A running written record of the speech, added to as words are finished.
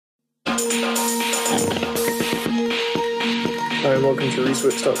Hi and welcome to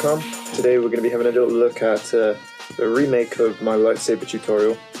research.com. Today we're going to be having a little look at the remake of my lightsaber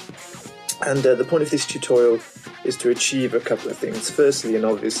tutorial. And the point of this tutorial is to achieve a couple of things. Firstly, and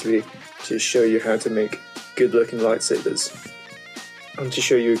obviously, to show you how to make good looking lightsabers. And to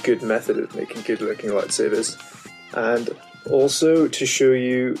show you a good method of making good looking lightsabers. And also to show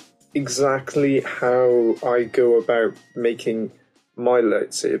you exactly how I go about making my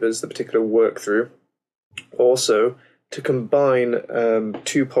lightsabers, the particular work through. Also, to combine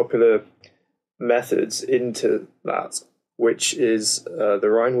two popular methods into that, which is the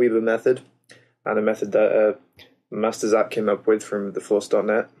Ryan Weaver method and a method that Master Zap came up with from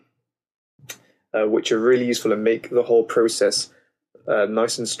theforce.net, which are really useful and make the whole process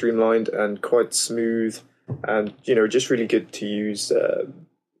nice and streamlined and quite smooth, and just really good to use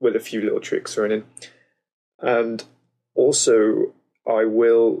with a few little tricks thrown in. And also, I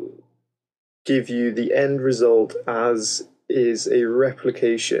will give you the end result as is a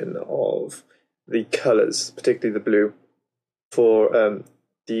replication of the colours, particularly the blue, for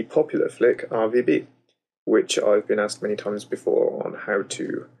the popular flick RVB, which I've been asked many times before on how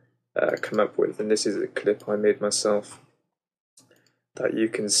to come up with. And this is a clip I made myself that you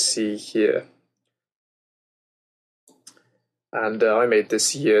can see here. And I made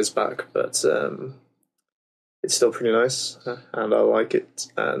this years back, but it's still pretty nice, and I like it,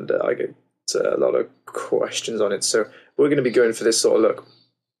 and I get a lot of questions on it, so we're going to be going for this sort of look.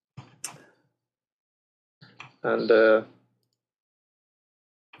 And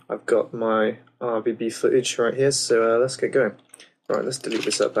I've got my RVB footage right here, so let's get going. Right, let's delete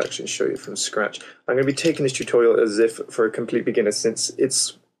this up actually and show you from scratch. I'm going to be taking this tutorial as if for a complete beginner, since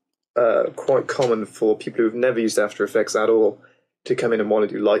it's quite common for people who've never used After Effects at all to come in and want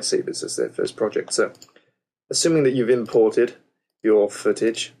to do lightsabers as their first project. So, assuming that you've imported your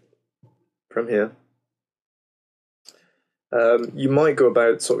footage from here, you might go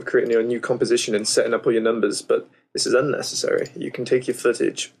about sort of creating a new composition and setting up all your numbers, but this is unnecessary. You can take your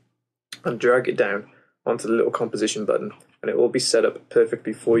footage and drag it down onto the little composition button, and it will be set up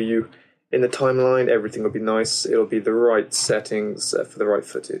perfectly for you. In the timeline, everything will be nice. It'll be the right settings for the right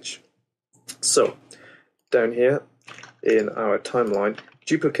footage. So, down here in our timeline,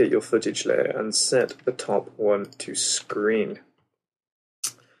 duplicate your footage layer and set the top one to screen.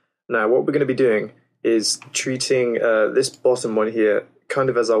 Now, what we're going to be doing is treating this bottom one here kind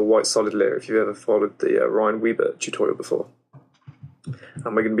of as our white solid layer, if you've ever followed the Ryan Weaver tutorial before.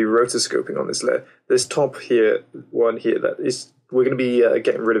 And we're going to be rotoscoping on this layer. This top here, one here, we're going to be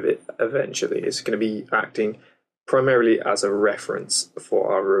getting rid of it eventually. It's going to be acting primarily as a reference for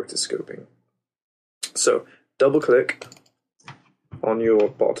our rotoscoping. So, double click on your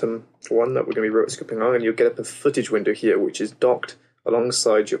bottom one that we're going to be rotoscoping on, and you'll get up a footage window here, which is docked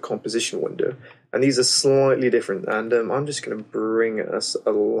alongside your composition window. And these are slightly different, and I'm just going to bring us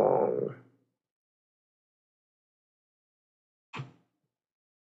along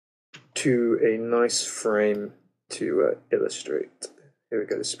to a nice frame to illustrate. Here we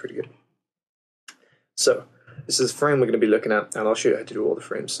go, this is pretty good. So, this is the frame we're going to be looking at, and I'll show you how to do all the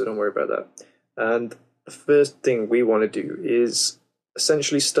frames, so don't worry about that. And the first thing we want to do is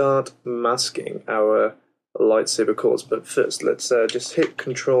essentially start masking our lightsaber cores. But first, let's just hit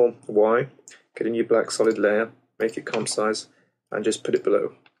Control Y, get a new black solid layer, make it comp size, and just put it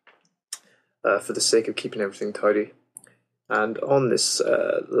below for the sake of keeping everything tidy. And on this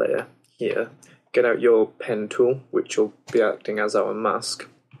layer here, get out your pen tool, which will be acting as our mask,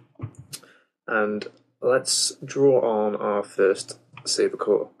 and let's draw on our first saber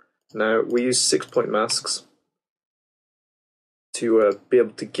core. Now, we use 6-point masks to be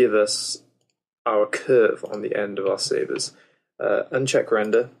able to give us our curve on the end of our sabers. Uncheck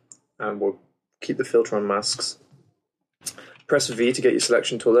render, and we'll keep the filter on masks. Press V to get your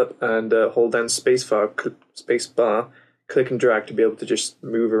selection tool up, and hold down space bar, click and drag to be able to just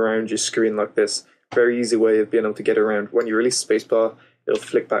move around your screen like this. Very easy way of being able to get around. When you release spacebar, it'll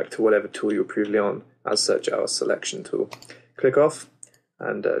flick back to whatever tool you were previously on, as such our selection tool. Click off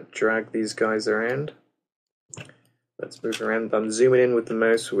and drag these guys around. Let's move around. I'm zooming in with the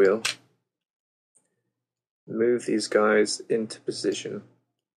mouse wheel. Move these guys into position.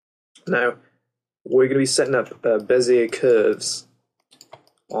 Now, we're going to be setting up Bezier curves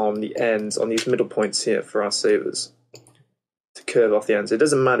on the ends, on these middle points here for our sabers, to curve off the ends. It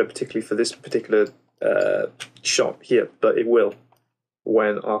doesn't matter particularly for this particular shot here, but it will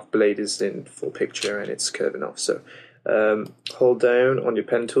when our blade is in full picture and it's curving off. So hold down on your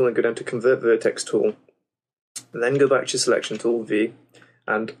pen tool and go down to Convert Vertex tool, and then go back to your selection tool, V,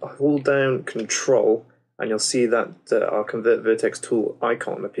 and hold down Control, and you'll see that our Convert Vertex tool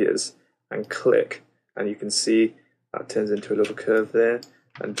icon appears, and click, and you can see that turns into a little curve there,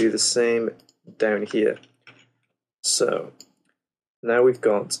 and do the same down here. So now we've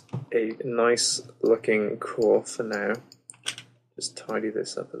got a nice looking core for now. Just tidy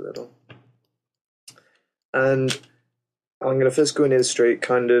this up a little. And I'm going to first go and illustrate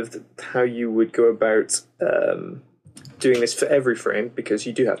kind of how you would go about doing this for every frame, because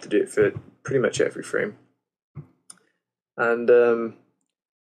you do have to do it for pretty much every frame. And the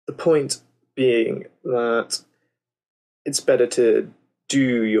point being that it's better to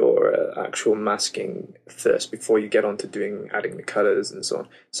do your actual masking first before you get on to adding the colors and so on.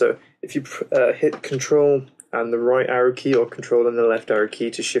 So if you hit Control and the right arrow key, or Control and the left arrow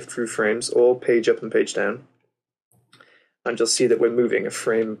key to shift through frames, or page up and page down, and you'll see that we're moving a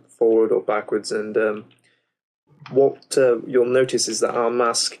frame forward or backwards, and what you'll notice is that our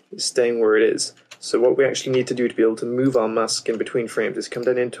mask is staying where it is. So what we actually need to do to be able to move our mask in between frames is come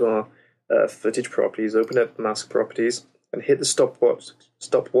down into our footage properties, open up mask properties, and hit the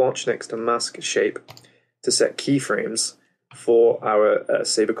stopwatch next to mask shape to set keyframes for our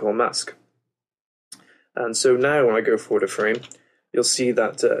saber core mask. And so now when I go forward a frame, you'll see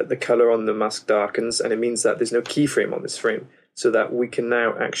that the color on the mask darkens, and it means that there's no keyframe on this frame, so that we can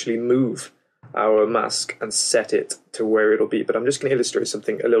now actually move our mask and set it to where it'll be. But I'm just going to illustrate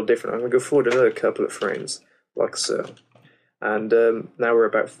something a little different. I'm going to go forward another couple of frames, like so. And now we're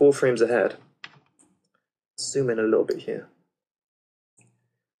about 4 frames ahead. Zoom in a little bit here.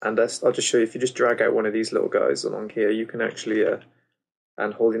 And I'll just show you, if you just drag out one of these little guys along here, you can actually,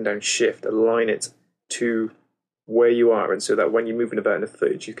 and holding down Shift, align it to where you are, and so that when you're moving about in the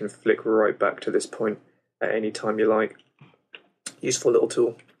footage, you can flick right back to this point at any time you like. Useful little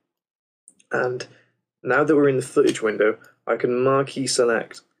tool. And now that we're in the footage window, I can marquee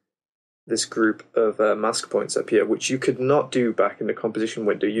select this group of mask points up here, which you could not do back in the composition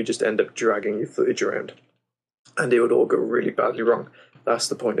window. You just end up dragging your footage around, and it would all go really badly wrong. That's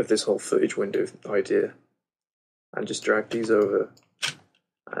the point of this whole footage window idea. And just drag these over,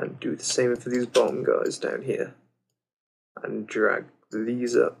 and do the same for these bottom guys down here, and drag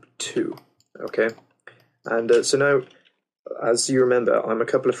these up too. Okay, and so now, as you remember, I'm a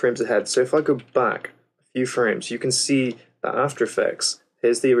couple of frames ahead, so if I go back a few frames, you can see that After Effects,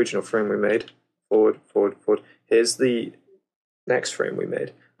 here's the original frame we made, forward, forward, forward, here's the next frame we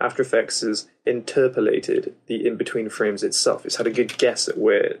made. After Effects has interpolated the in-between frames itself. It's had a good guess at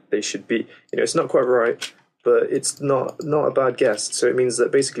where they should be. You know, it's not quite right, but it's not a bad guess. So it means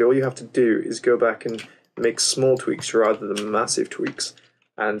that basically all you have to do is go back and make small tweaks rather than massive tweaks.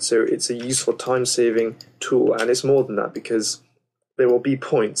 And so it's a useful time-saving tool, and it's more than that, because there will be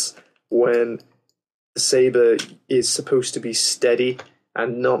points when the saber is supposed to be steady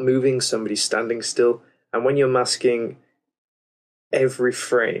and not moving, somebody's standing still, and when you're masking every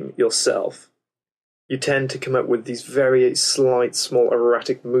frame yourself, you tend to come up with these very slight, small,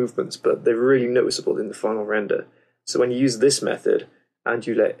 erratic movements, but they're really noticeable in the final render. So when you use this method, and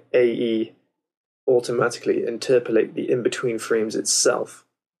you let AE automatically interpolate the in-between frames itself,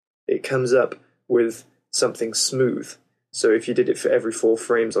 it comes up with something smooth. So if you did it for every 4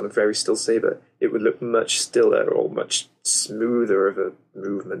 frames on a very still saber, it would look much stiller or much smoother of a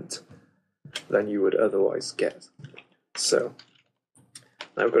movement than you would otherwise get. So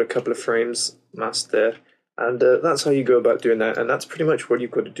now I've got a couple of frames masked there, and that's how you go about doing that, and that's pretty much what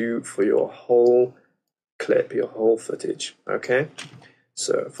you've got to do for your whole clip, your whole footage. Okay,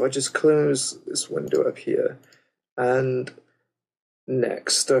 so if I just close this window up here, and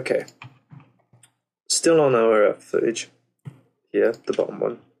next, okay, still on our footage here, the bottom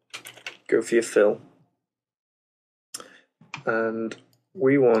one, go for your fill, and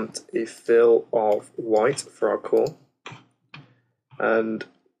we want a fill of white for our core, and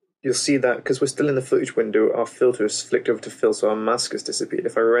you'll see that because we're still in the footage window, our filter is flicked over to fill, so our mask has disappeared.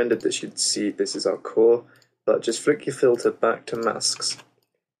 If I rendered this, you'd see this is our core, but just flick your filter back to masks,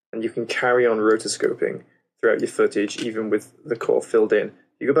 and you can carry on rotoscoping throughout your footage, even with the core filled in.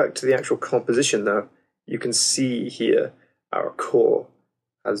 You go back to the actual composition now, you can see here our core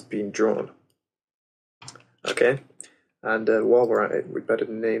has been drawn. Okay, and while we're at it, we'd better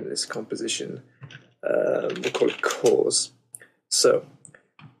name this composition. We'll call it cores. So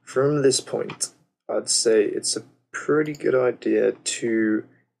from this point, I'd say it's a pretty good idea to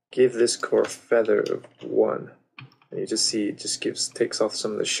give this core a feather of 1. And you just see it just takes off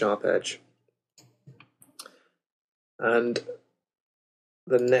some of the sharp edge. And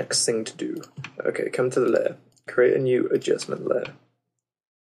the next thing to do, okay, come to the layer, create a new adjustment layer,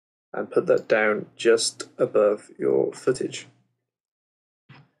 and put that down just above your footage.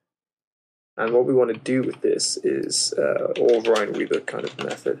 And what we want to do with this is all Ryan Weaver kind of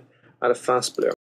method. Add a fast blur.